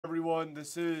everyone?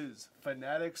 This is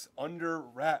Fanatics Under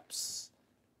Wraps.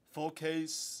 Full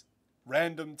case,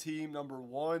 random team number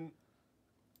 1.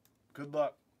 Good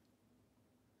luck.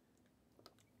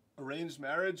 Arranged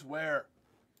marriage? Where?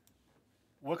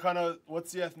 What's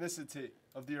the ethnicity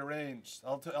of the arranged?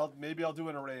 Maybe I'll do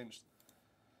an arranged.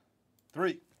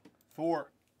 3,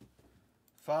 4,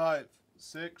 5,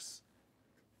 6,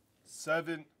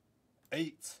 7,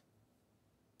 8.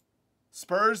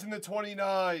 Spurs in the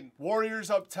 29. Warriors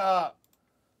up top.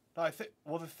 Now,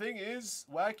 the thing is,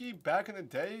 Wacky, back in the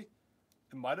day,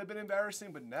 it might have been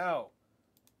embarrassing, but now,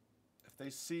 if they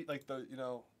see, like,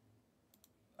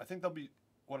 I think they'll be,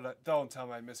 don't tell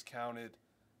me I miscounted.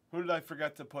 Who did I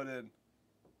forget to put in?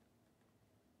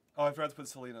 Oh, I forgot to put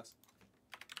Salinas.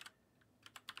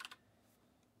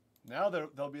 Now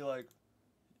they'll be like,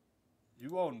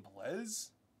 you own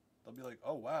Blez? They'll be like,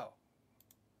 oh, wow.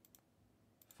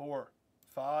 4,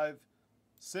 5,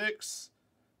 6,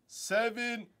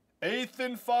 7, 8th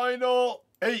and final,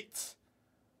 8.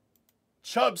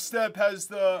 Chubstep has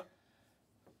the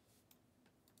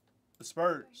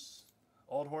Spurs.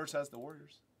 Old Horse has the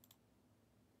Warriors.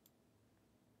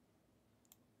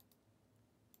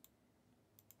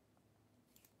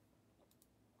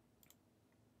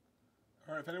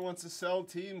 All right, if anyone wants to sell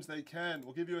teams, they can.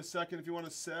 We'll give you a second if you want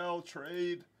to sell,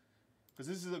 trade, because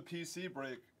this is a PC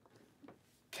break.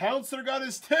 Counselor got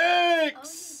his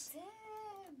ticks! Oh,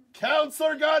 you did.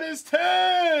 Counselor got his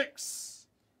ticks!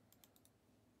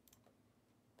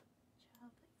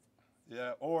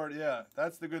 Yeah,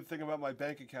 that's the good thing about my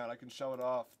bank account. I can show it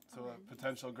off to a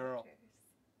potential girl.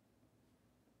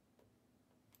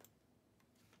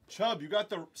 Chubb, you got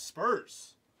the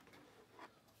Spurs.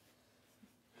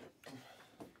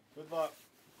 Good luck.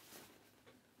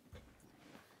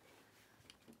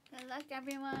 Good luck,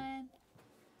 everyone.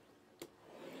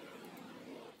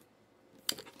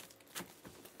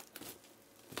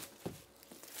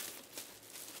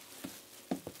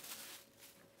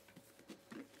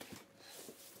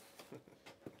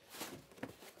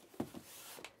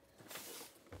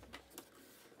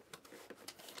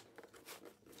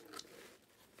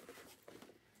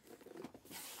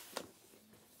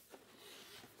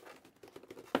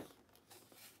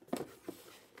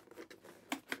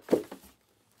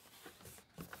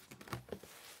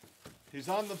 He's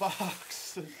on the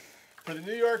box for the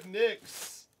New York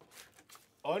Knicks.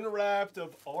 Unwrapped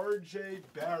of R.J.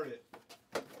 Barrett.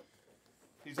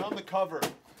 He's on the cover.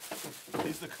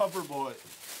 He's the cover boy.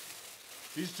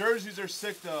 These jerseys are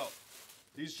sick, though.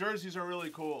 These jerseys are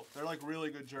really cool. They're like really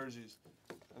good jerseys.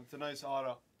 It's a nice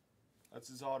auto. That's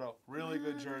his auto. Really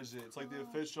good jersey. It's like the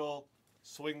official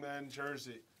swingman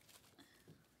jersey.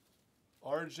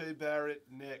 R.J. Barrett,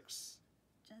 Knicks.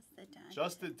 Just the dad.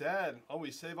 Just the dad. Oh, we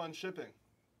save on shipping.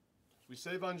 We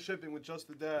save on shipping with just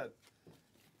the dad.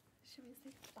 Should we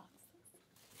save the boxes?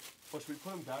 What, should we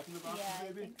put them back in the boxes, yeah,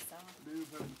 maybe? I think so. Maybe we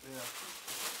put them,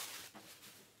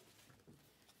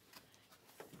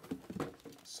 yeah.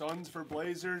 Suns for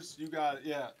Blazers. You got it,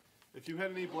 yeah. If you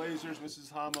had any Blazers, Mrs.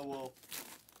 Hama will...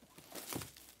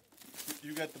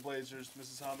 You get the Blazers.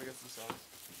 Mrs. Hama gets the Suns.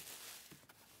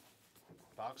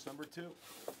 Box number 2.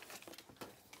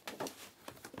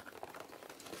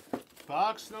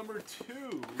 Box number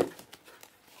 2.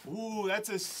 Ooh, that's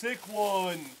a sick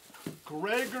one.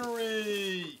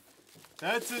 Gregory.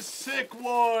 That's a sick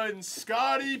one.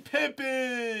 Scottie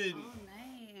Pippen. Oh,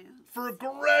 nice. For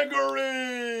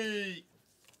Gregory.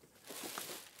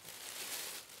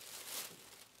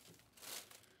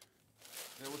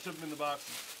 Yeah, we'll ship them in the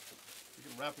boxes. You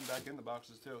can wrap them back in the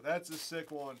boxes, too. That's a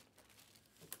sick one.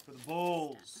 For the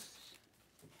Bulls.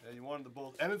 Yeah, you wanted the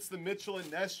Bulls. And it's the Mitchell and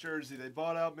Ness jersey. They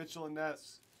bought out Mitchell and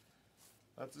Ness.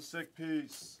 That's a sick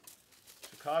piece.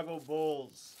 Chicago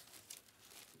Bulls.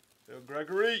 Yo,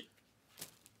 Gregory.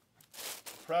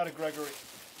 Proud of Gregory.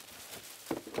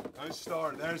 Nice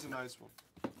star. There's a nice one.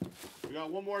 We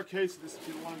got one more case of this if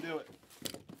you want to do it.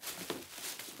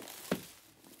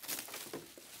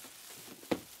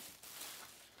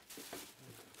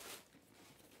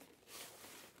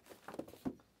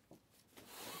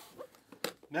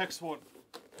 Next one.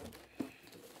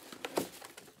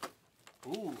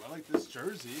 Ooh, I like this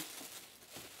jersey.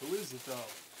 Who is it, though?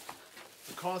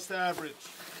 The cost average.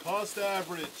 Cost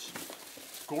average.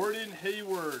 Gordon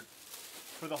Hayward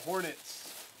for the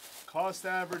Hornets. Cost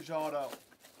average auto.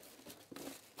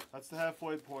 That's the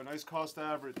halfway point. Nice cost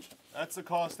average. That's the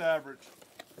cost average.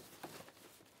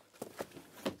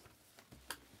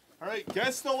 All right,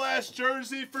 guess the last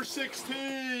jersey for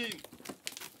 16.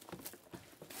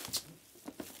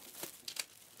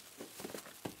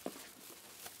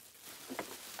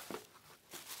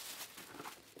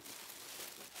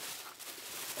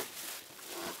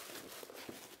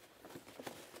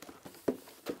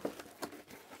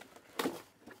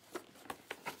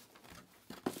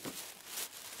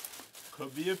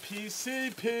 Could be a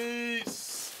PC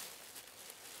piece.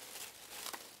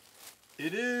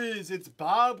 It is. It's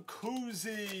Bob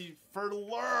Cousy for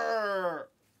Lur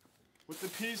with the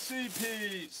PC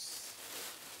piece.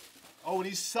 Oh, and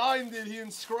he signed it. He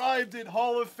inscribed it.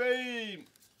 Hall of Fame.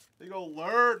 There you go,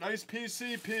 Lur. Nice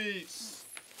PC piece.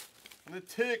 And the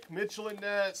tick, Mitchell and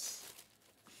Ness.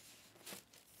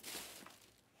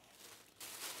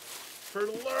 For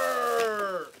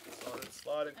Lur. Saw it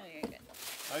sliding. Oh, you're good.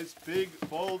 Nice big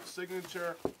bold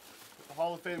signature with the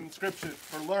Hall of Fame inscription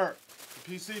for Lur,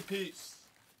 the PC piece.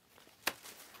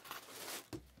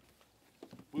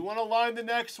 We want to line the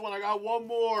next one. I got one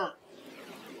more.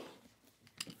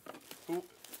 Ooh.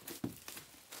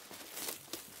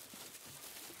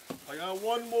 I got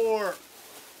one more.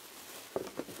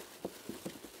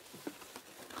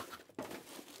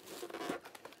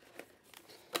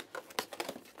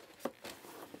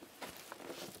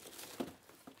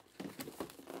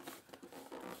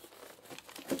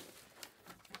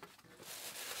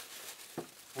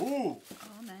 Ooh.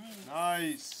 Oh, nice.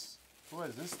 Nice. Who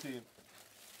is this team?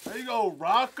 There you go,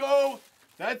 Rocco.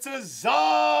 That's a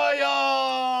Zion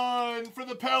for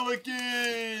the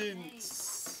Pelicans.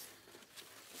 Nice.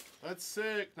 That's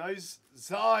sick. Nice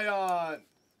Zion.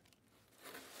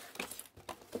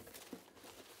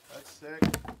 That's sick.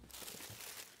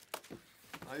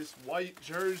 Nice white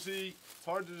jersey. It's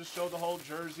hard to just show the whole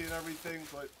jersey and everything,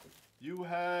 but you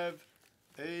have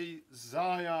a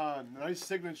Zion. Nice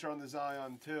signature on the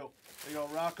Zion, too. There you go,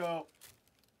 Rocco.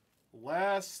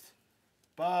 Last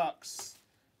box.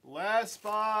 Last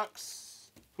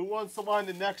box. Who wants to line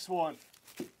the next one?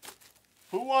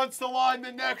 Who wants to line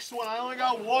the next one? I only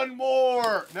got one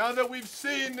more. Now that we've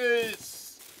seen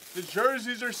this. The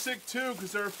jerseys are sick, too,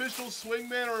 because they're official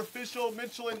Swingman or official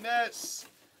Mitchell and Ness.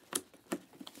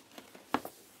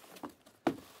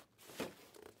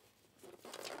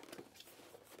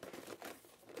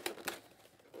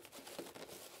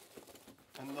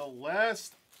 And the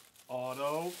last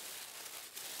auto.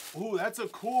 Ooh, that's a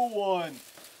cool one.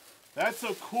 That's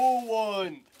a cool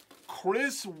one.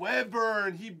 Chris Webber,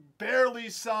 and he barely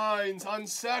signs on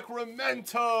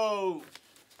Sacramento.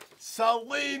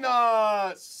 Salinas.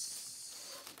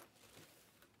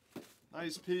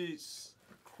 Nice piece.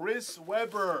 Chris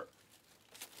Webber.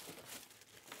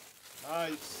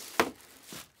 Nice. You know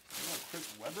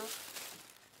Chris Webber?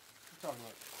 We're talking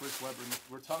about Chris Webber.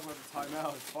 We're talking about the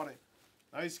timeout. It's funny.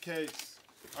 Nice case.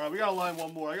 All right, we got to line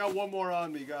one more. I got one more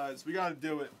on me, guys. We got to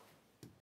do it.